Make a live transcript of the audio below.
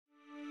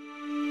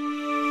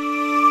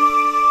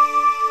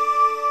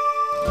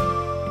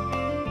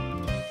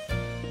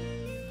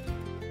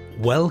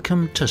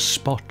Welcome to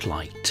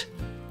Spotlight.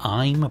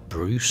 I'm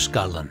Bruce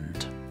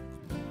Gulland.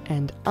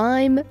 And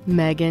I'm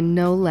Megan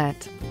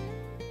Nollet.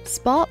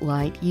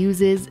 Spotlight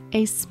uses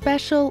a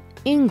special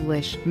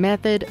English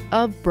method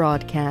of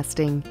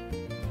broadcasting.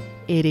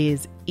 It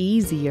is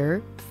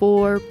easier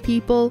for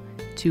people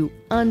to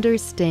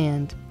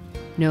understand,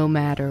 no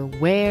matter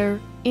where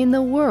in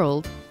the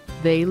world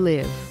they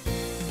live.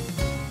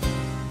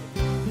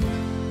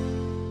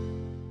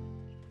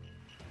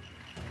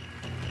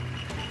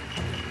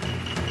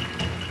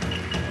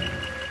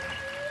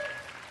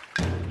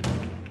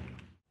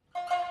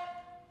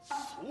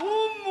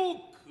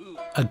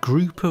 A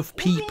group of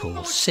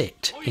people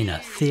sit in a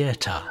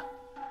theatre.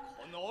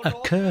 A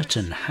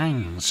curtain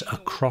hangs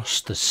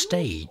across the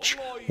stage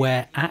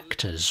where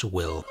actors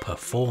will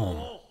perform.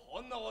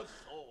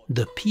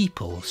 The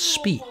people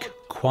speak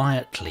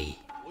quietly.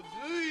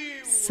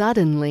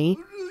 Suddenly,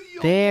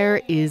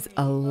 there is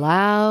a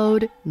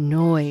loud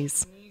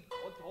noise.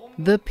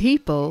 The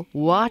people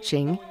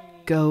watching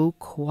go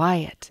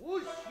quiet.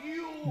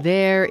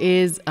 There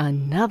is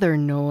another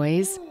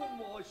noise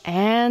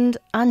and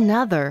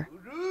another.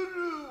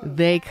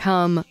 They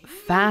come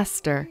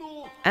faster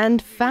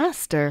and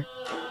faster.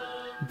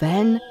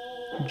 Then,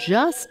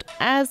 just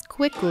as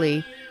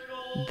quickly,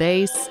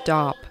 they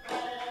stop.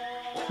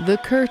 The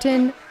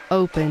curtain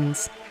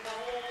opens.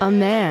 A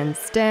man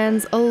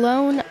stands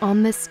alone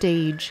on the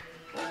stage.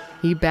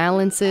 He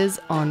balances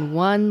on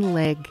one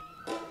leg.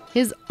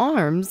 His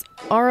arms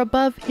are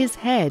above his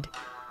head.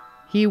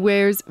 He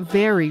wears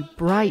very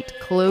bright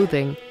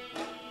clothing.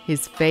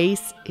 His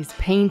face is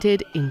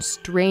painted in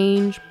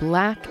strange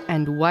black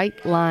and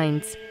white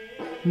lines.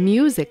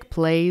 Music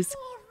plays.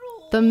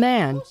 The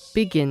man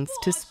begins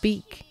to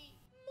speak.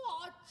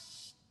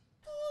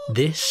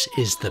 This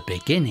is the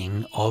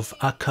beginning of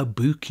a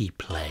kabuki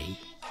play.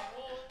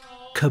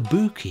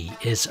 Kabuki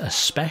is a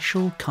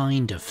special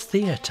kind of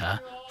theatre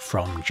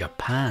from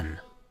Japan.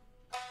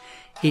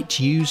 It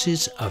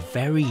uses a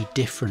very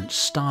different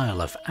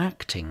style of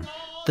acting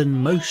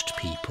than most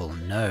people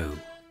know.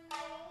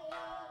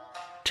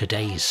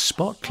 Today's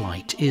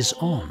spotlight is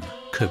on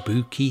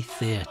Kabuki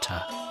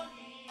Theater.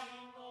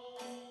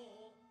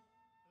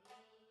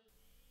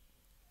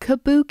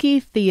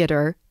 Kabuki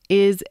Theater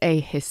is a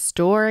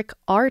historic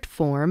art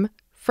form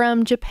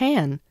from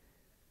Japan.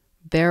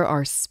 There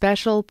are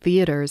special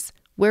theaters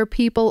where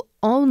people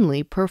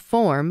only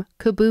perform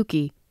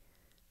kabuki.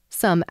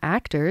 Some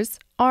actors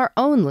are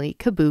only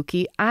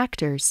kabuki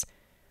actors.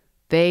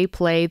 They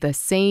play the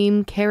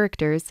same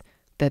characters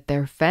that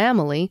their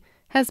family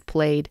has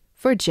played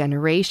for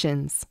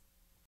generations.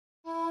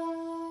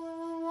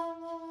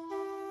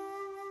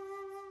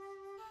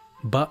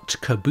 But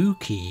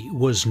kabuki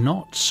was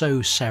not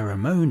so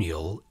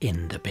ceremonial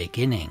in the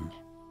beginning.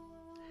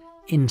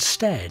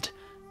 Instead,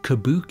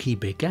 kabuki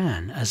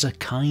began as a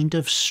kind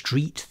of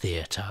street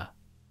theatre.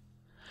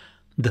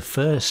 The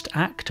first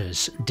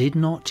actors did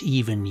not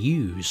even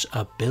use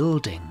a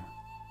building.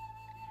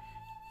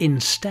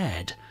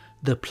 Instead,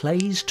 the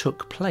plays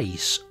took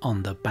place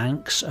on the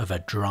banks of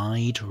a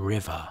dried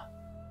river.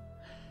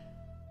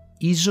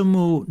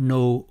 Izumo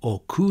no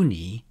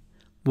Okuni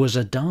was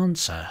a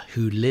dancer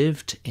who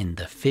lived in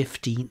the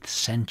 15th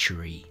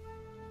century.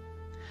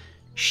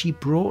 She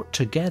brought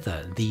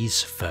together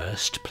these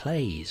first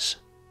plays.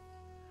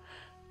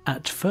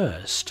 At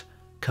first,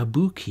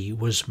 kabuki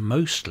was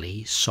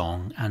mostly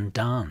song and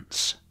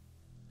dance,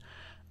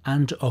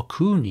 and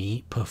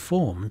Okuni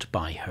performed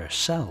by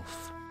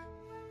herself.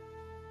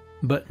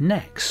 But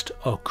next,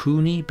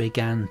 Okuni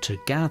began to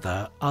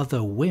gather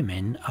other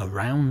women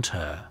around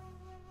her.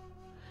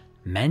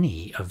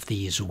 Many of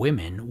these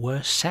women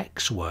were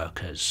sex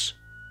workers,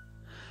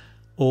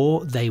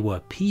 or they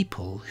were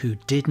people who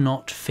did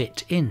not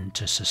fit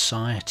into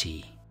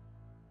society.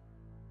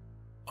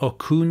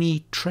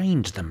 Okuni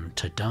trained them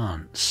to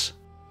dance.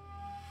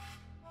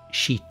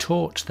 She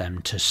taught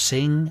them to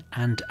sing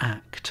and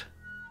act.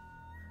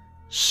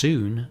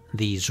 Soon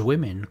these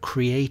women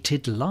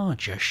created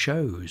larger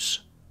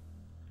shows.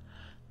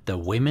 The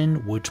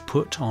women would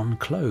put on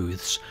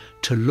clothes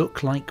to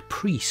look like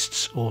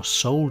priests or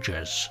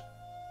soldiers.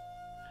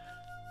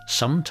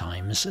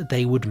 Sometimes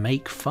they would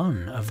make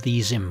fun of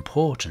these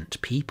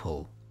important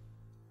people.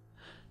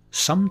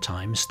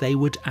 Sometimes they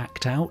would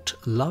act out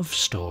love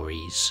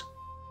stories.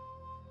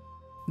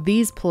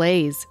 These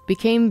plays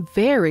became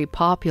very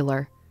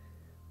popular.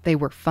 They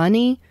were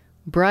funny,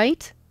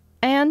 bright,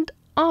 and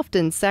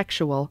often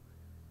sexual.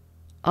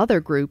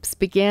 Other groups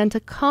began to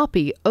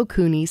copy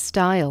Okuni's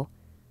style.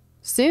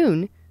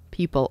 Soon,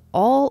 people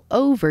all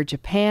over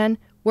Japan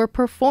were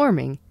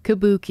performing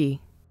kabuki.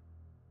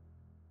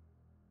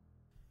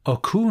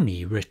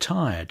 Okuni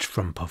retired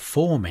from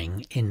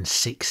performing in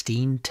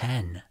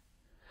 1610.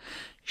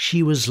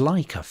 She was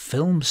like a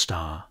film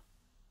star.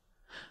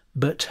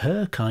 But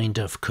her kind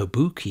of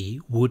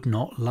kabuki would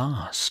not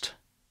last.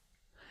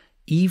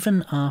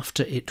 Even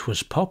after it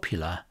was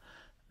popular,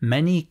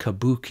 many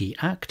kabuki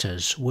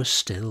actors were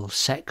still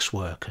sex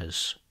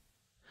workers.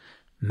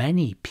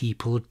 Many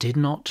people did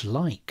not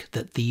like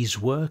that these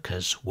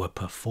workers were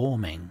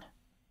performing.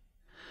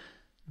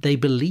 They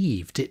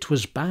believed it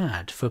was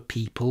bad for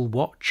people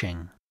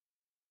watching,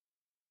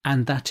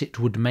 and that it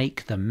would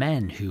make the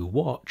men who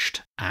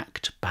watched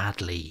act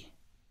badly.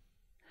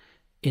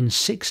 In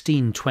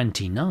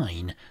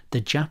 1629,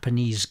 the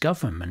Japanese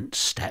government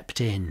stepped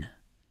in.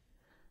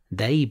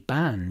 They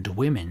banned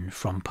women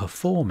from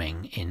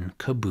performing in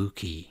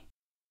kabuki.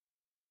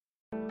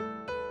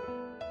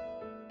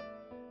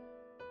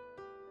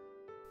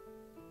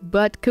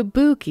 But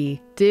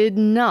kabuki did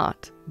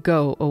not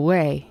go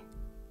away.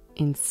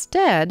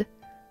 Instead,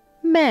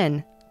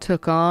 men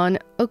took on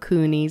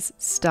Okuni's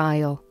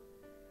style.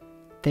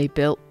 They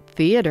built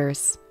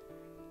theaters.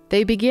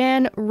 They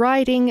began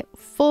writing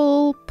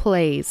full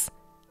plays.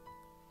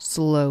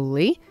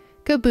 Slowly,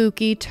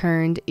 kabuki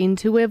turned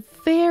into a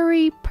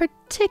very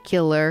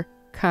particular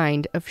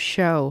kind of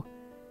show.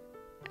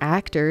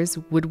 Actors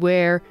would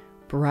wear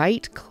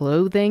bright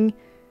clothing,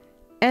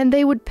 and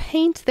they would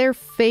paint their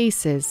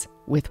faces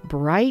with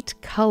bright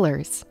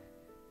colors.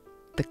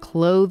 The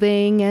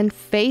clothing and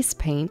face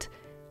paint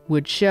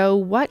would show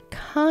what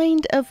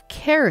kind of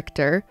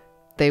character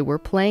they were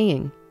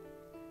playing.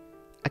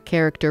 A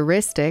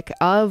characteristic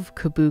of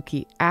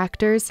kabuki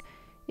actors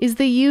is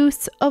the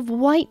use of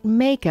white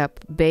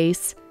makeup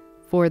base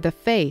for the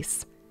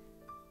face.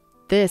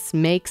 This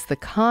makes the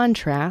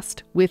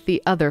contrast with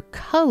the other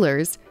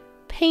colors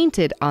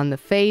painted on the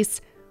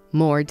face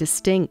more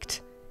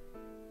distinct.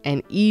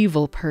 An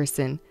evil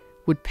person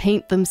would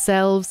paint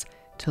themselves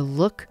to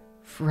look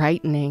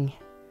frightening.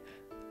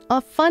 A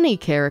funny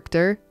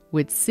character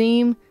would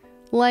seem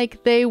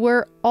like they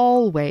were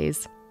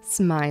always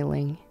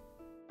smiling.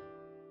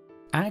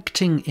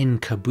 Acting in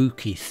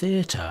Kabuki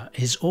theater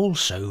is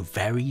also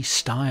very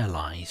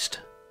stylized.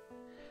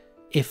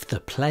 If the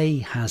play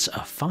has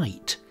a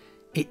fight,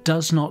 it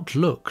does not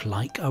look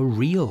like a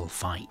real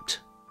fight.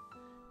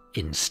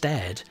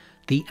 Instead,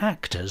 the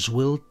actors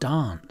will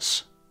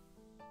dance.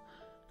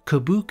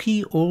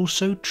 Kabuki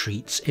also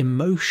treats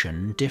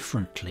emotion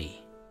differently.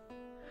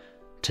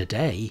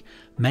 Today,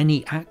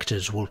 many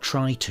actors will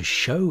try to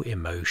show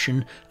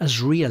emotion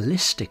as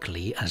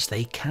realistically as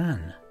they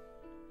can.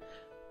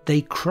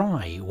 They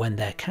cry when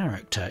their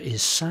character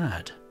is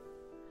sad.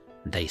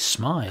 They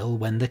smile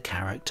when the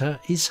character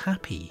is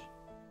happy.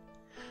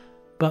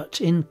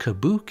 But in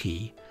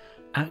Kabuki,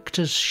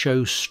 actors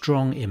show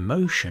strong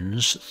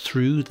emotions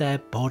through their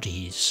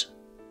bodies.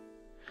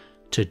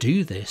 To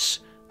do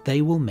this,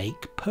 they will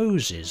make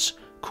poses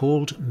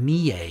called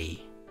mie.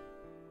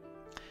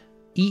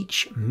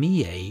 Each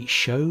mie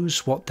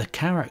shows what the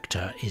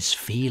character is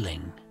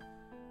feeling.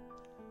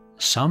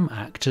 Some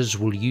actors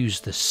will use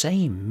the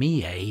same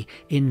mie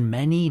in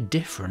many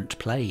different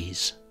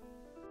plays.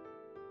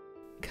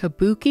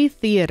 Kabuki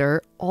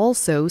theater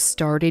also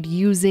started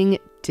using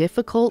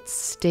difficult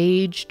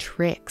stage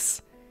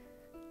tricks.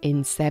 In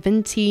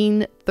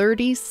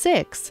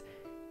 1736,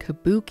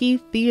 Kabuki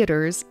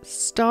theaters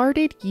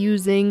started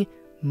using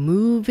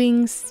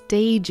moving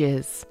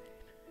stages.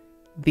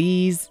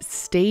 These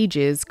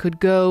stages could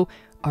go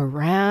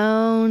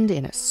around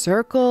in a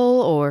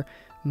circle or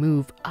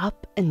move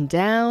up and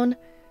down.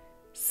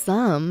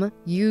 Some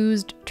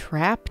used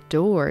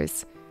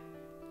trapdoors.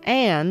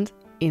 And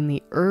in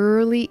the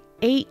early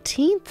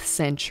 18th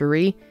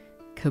century,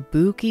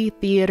 Kabuki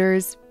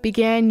theaters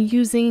began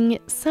using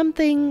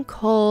something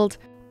called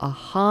a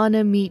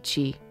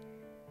hanamichi.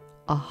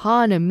 A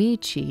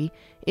hanamichi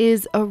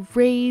is a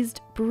raised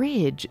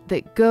bridge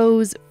that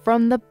goes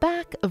from the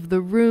back of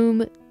the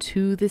room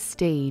to the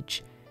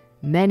stage.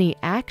 Many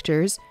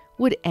actors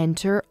would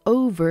enter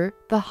over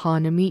the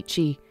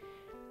hanamichi.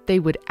 They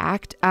would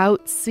act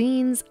out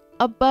scenes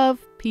above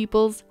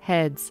people's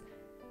heads.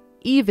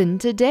 Even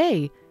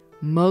today,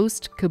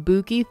 most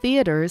Kabuki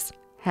theaters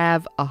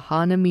have a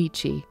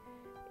hanamichi.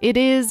 It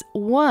is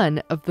one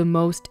of the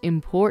most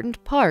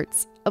important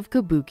parts of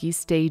Kabuki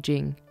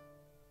staging.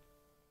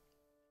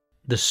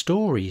 The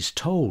stories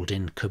told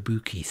in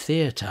Kabuki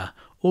theatre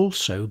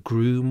also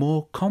grew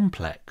more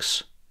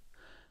complex.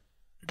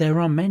 There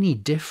are many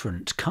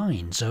different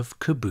kinds of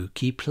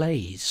Kabuki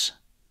plays.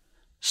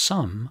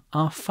 Some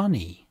are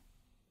funny.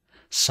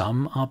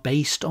 Some are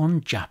based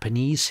on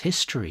Japanese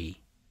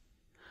history.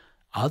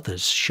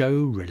 Others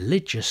show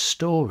religious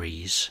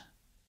stories.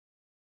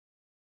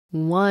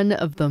 One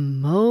of the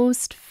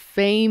most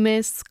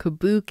famous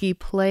Kabuki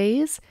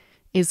plays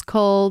is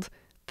called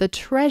The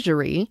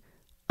Treasury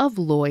of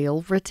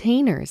Loyal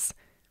Retainers,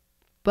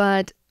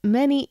 but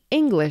many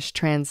English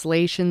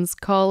translations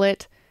call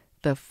it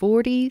The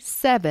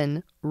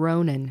 47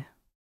 Ronin.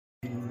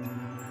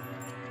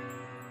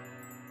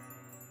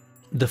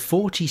 The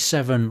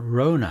 47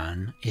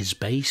 Ronin is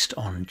based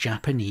on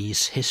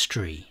Japanese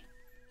history.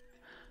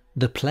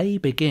 The play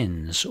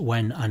begins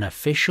when an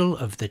official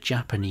of the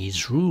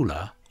Japanese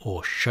ruler,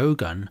 or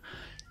shogun,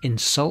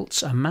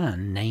 insults a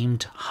man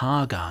named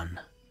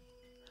Hagan.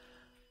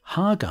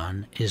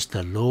 Hagan is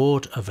the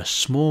lord of a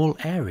small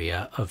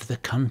area of the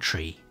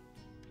country.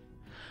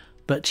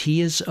 But he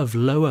is of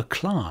lower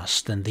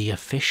class than the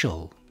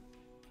official.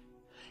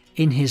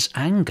 In his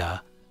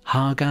anger,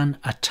 Hagan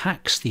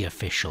attacks the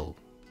official.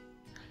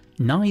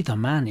 Neither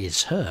man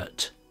is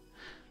hurt,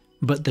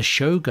 but the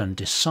shogun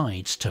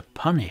decides to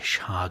punish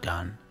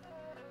Hagan.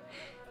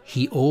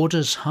 He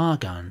orders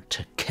Hagan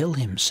to kill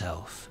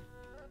himself.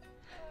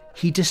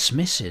 He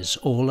dismisses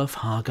all of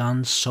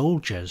Hagan's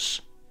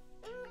soldiers,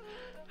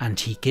 and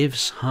he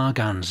gives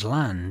Hagan's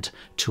land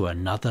to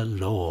another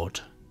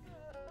lord.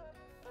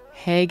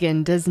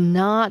 Hagen does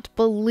not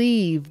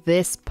believe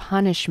this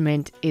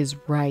punishment is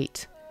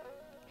right.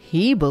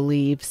 He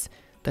believes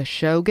the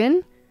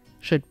shogun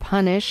should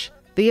punish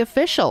the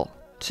official,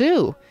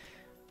 too.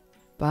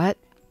 But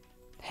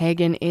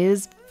Hagen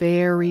is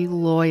very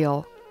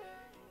loyal.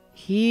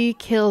 He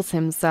kills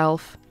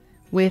himself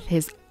with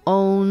his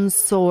own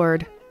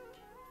sword.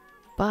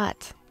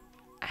 But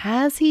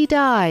as he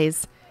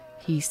dies,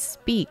 he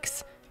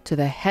speaks to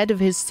the head of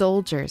his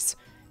soldiers,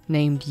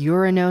 named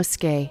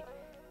Uranosuke.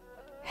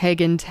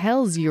 Hagen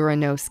tells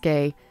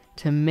Uranosuke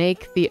to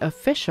make the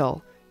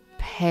official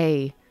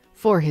pay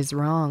for his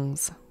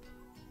wrongs.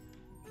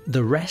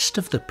 The rest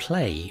of the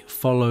play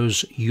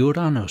follows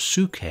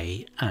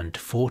Uranosuke and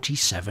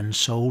 47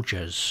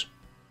 soldiers.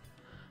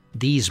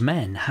 These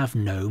men have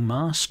no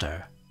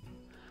master,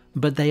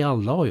 but they are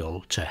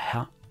loyal to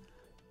Hagan.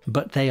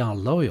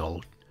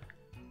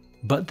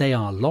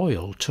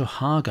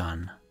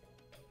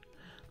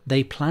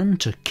 They plan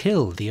to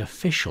kill the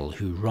official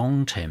who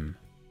wronged him.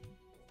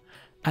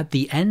 At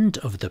the end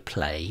of the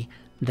play,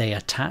 they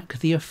attack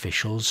the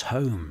official's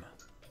home.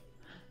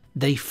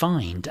 They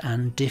find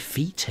and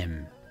defeat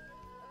him.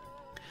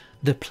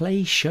 The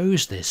play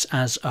shows this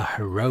as a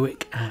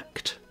heroic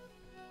act.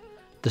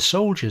 The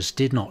soldiers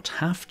did not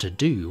have to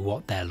do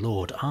what their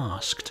lord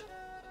asked,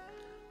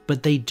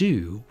 but they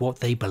do what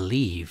they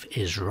believe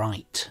is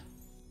right.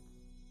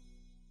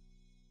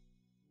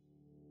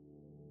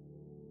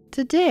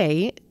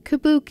 Today,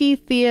 Kabuki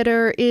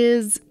Theater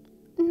is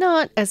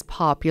not as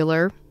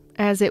popular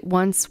as it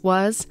once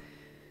was.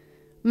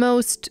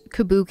 Most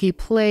Kabuki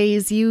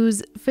plays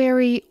use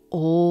very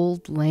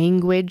old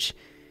language.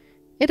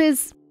 It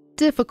is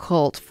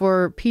difficult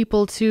for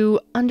people to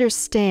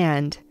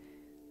understand.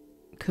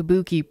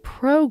 Kabuki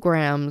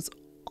programs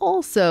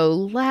also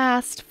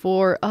last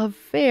for a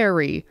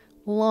very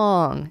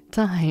long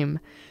time.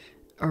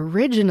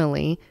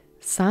 Originally,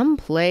 some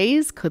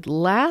plays could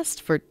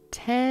last for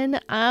 10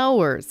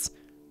 hours.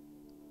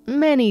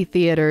 Many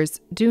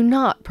theaters do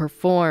not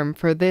perform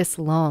for this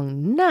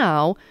long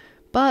now,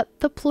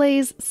 but the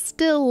plays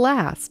still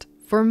last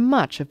for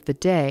much of the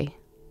day.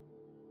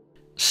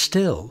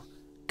 Still,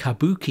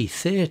 Kabuki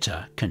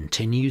Theater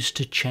continues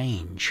to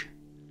change.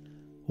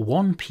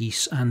 One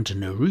Piece and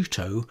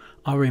Naruto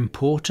are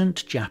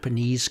important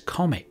Japanese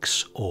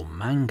comics or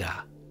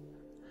manga.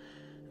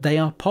 They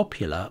are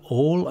popular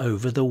all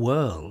over the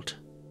world.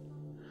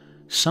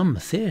 Some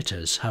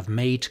theaters have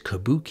made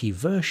Kabuki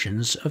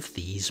versions of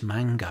these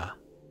manga.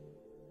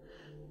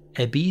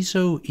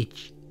 Ebizo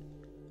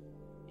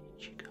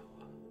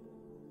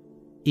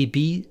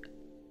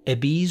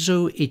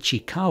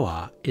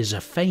Ichikawa is a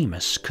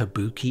famous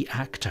Kabuki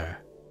actor.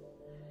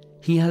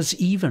 He has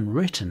even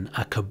written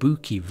a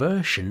Kabuki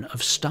version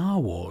of Star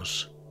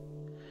Wars.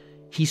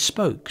 He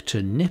spoke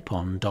to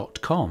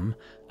Nippon.com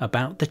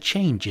about the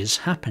changes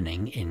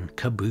happening in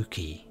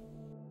Kabuki.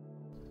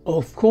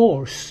 Of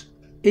course,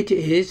 it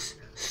is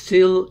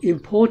still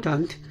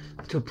important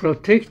to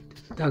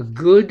protect the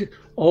good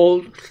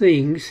old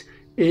things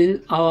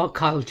in our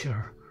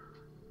culture.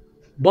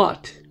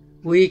 But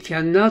we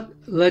cannot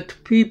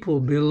let people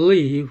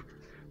believe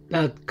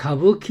that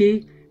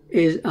Kabuki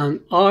is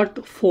an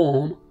art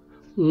form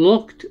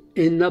locked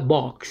in a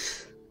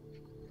box.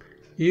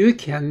 You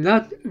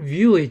cannot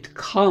view it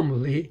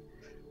calmly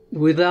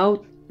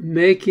without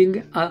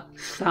making a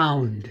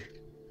sound.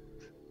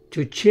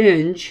 To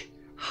change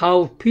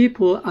how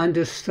people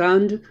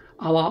understand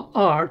our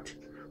art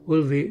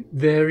will be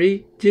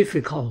very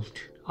difficult,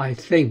 I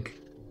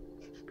think.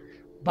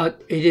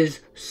 But it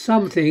is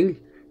something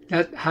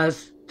that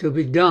has to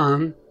be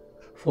done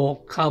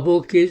for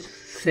Kabuki's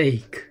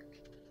sake.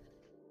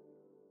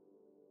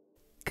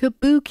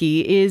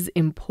 Kabuki is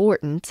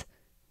important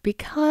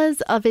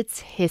because of its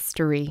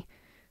history,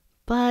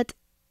 but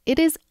it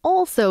is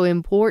also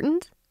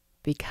important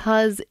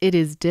because it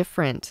is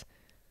different.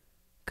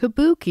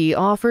 Kabuki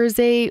offers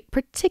a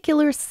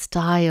particular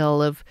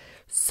style of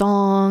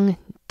song,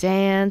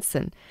 dance,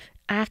 and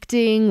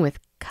acting with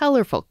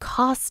colorful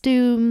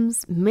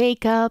costumes,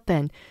 makeup,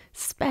 and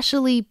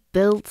specially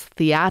built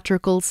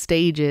theatrical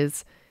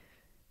stages.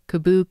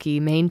 Kabuki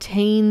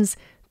maintains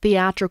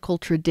theatrical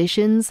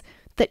traditions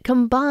that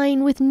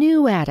combine with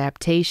new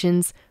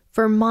adaptations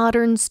for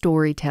modern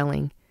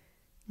storytelling.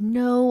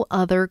 No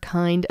other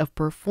kind of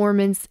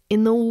performance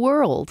in the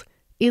world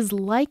is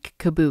like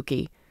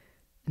Kabuki.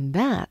 And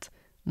that,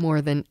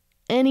 more than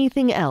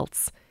anything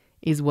else,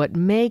 is what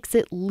makes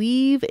it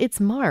leave its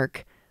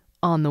mark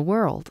on the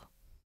world.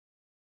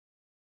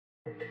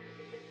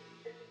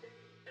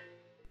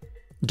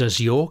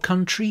 Does your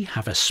country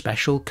have a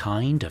special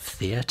kind of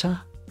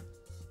theatre?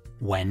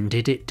 When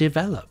did it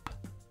develop?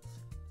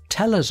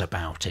 Tell us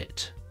about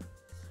it.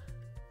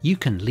 you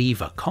can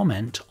leave a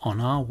comment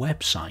on our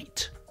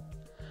website,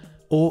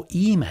 or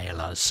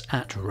email us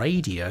at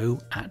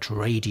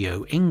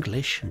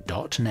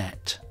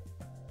radio@radioenglish.net.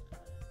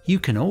 You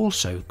can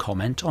also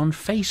comment on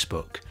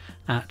Facebook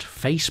at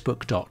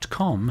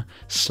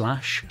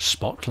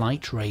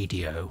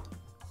facebook.com/spotlightradio.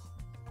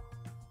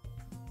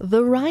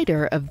 The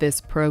writer of this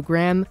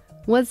program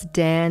was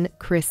Dan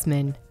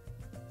Chrisman.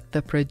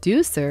 The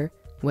producer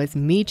was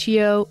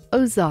Michio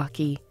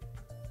Ozaki.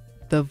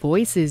 The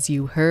voices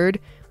you heard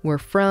were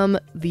from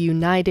the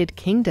United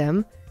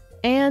Kingdom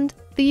and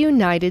the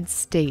United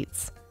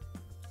States.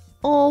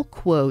 All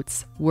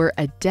quotes were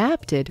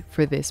adapted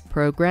for this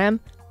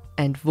program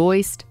and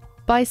voiced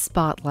by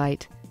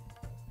Spotlight.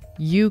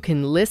 You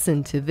can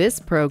listen to this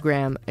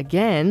program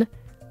again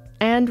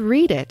and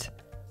read it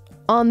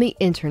on the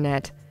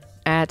internet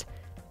at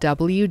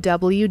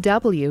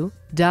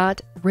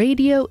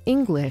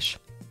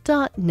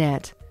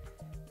www.radioenglish.net.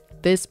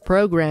 This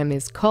program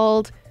is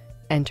called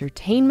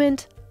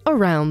Entertainment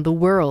Around the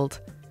World,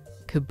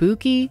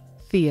 Kabuki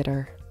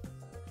Theater.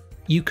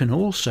 You can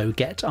also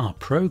get our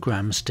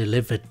programs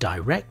delivered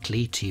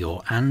directly to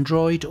your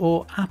Android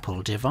or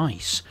Apple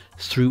device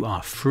through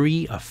our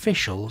free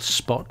official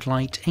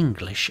Spotlight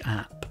English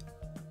app.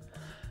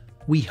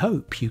 We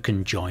hope you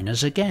can join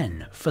us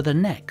again for the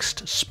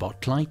next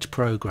Spotlight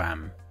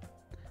program.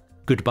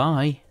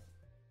 Goodbye.